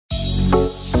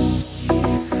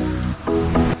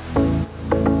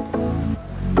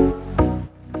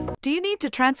Do you need to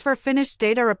transfer finished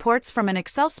data reports from an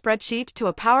Excel spreadsheet to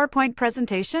a PowerPoint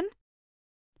presentation?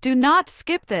 Do not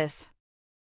skip this.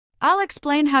 I'll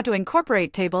explain how to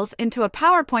incorporate tables into a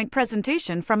PowerPoint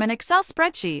presentation from an Excel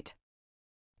spreadsheet.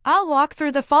 I'll walk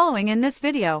through the following in this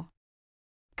video.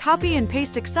 Copy and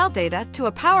paste Excel data to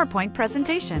a PowerPoint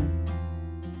presentation.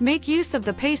 Make use of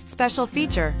the Paste Special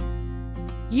feature.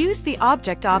 Use the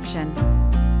Object option.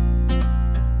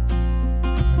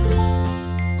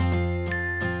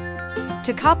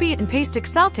 To copy and paste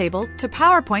Excel table to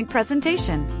PowerPoint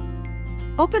presentation.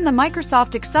 Open the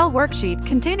Microsoft Excel worksheet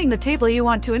containing the table you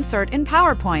want to insert in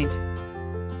PowerPoint.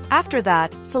 After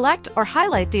that, select or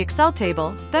highlight the Excel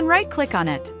table, then right-click on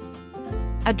it.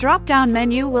 A drop-down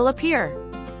menu will appear.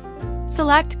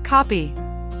 Select Copy.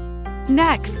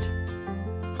 Next,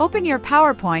 open your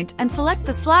PowerPoint and select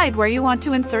the slide where you want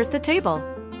to insert the table.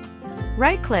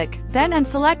 Right-click, then and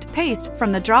select Paste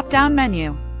from the drop-down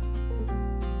menu.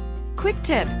 Quick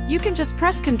tip, you can just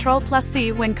press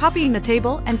Ctrl+C when copying the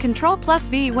table and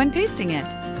Ctrl+V when pasting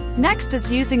it. Next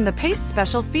is using the Paste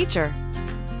Special feature.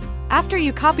 After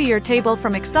you copy your table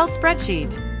from Excel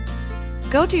spreadsheet,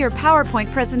 go to your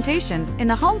PowerPoint presentation. In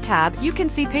the Home tab, you can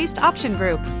see Paste option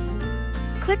group.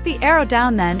 Click the arrow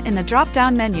down, then in the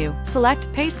drop-down menu,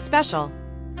 select Paste Special.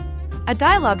 A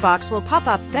dialog box will pop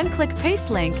up, then click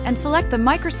Paste Link and select the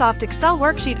Microsoft Excel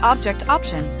Worksheet Object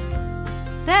option.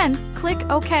 Then, click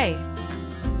OK.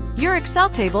 Your Excel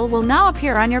table will now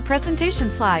appear on your presentation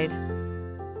slide.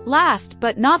 Last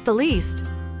but not the least,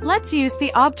 let's use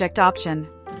the Object option.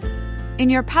 In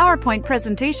your PowerPoint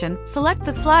presentation, select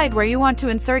the slide where you want to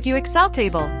insert your Excel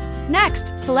table.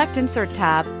 Next, select Insert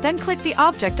tab, then click the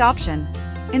Object option.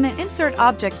 In the Insert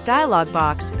Object dialog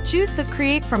box, choose the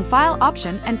Create from File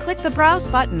option and click the Browse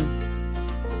button.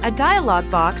 A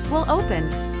dialog box will open.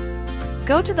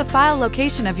 Go to the file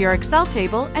location of your Excel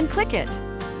table and click it.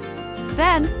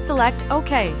 Then, select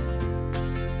OK.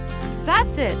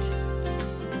 That's it.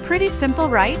 Pretty simple,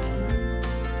 right?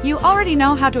 You already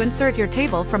know how to insert your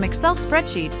table from Excel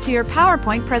spreadsheet to your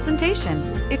PowerPoint presentation.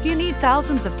 If you need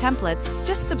thousands of templates,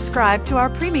 just subscribe to our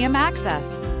premium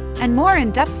access and more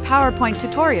in-depth PowerPoint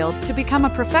tutorials to become a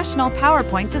professional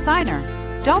PowerPoint designer.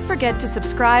 Don't forget to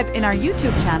subscribe in our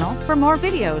YouTube channel for more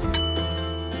videos.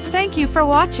 Thank you for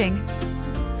watching.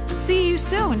 See you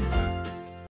soon.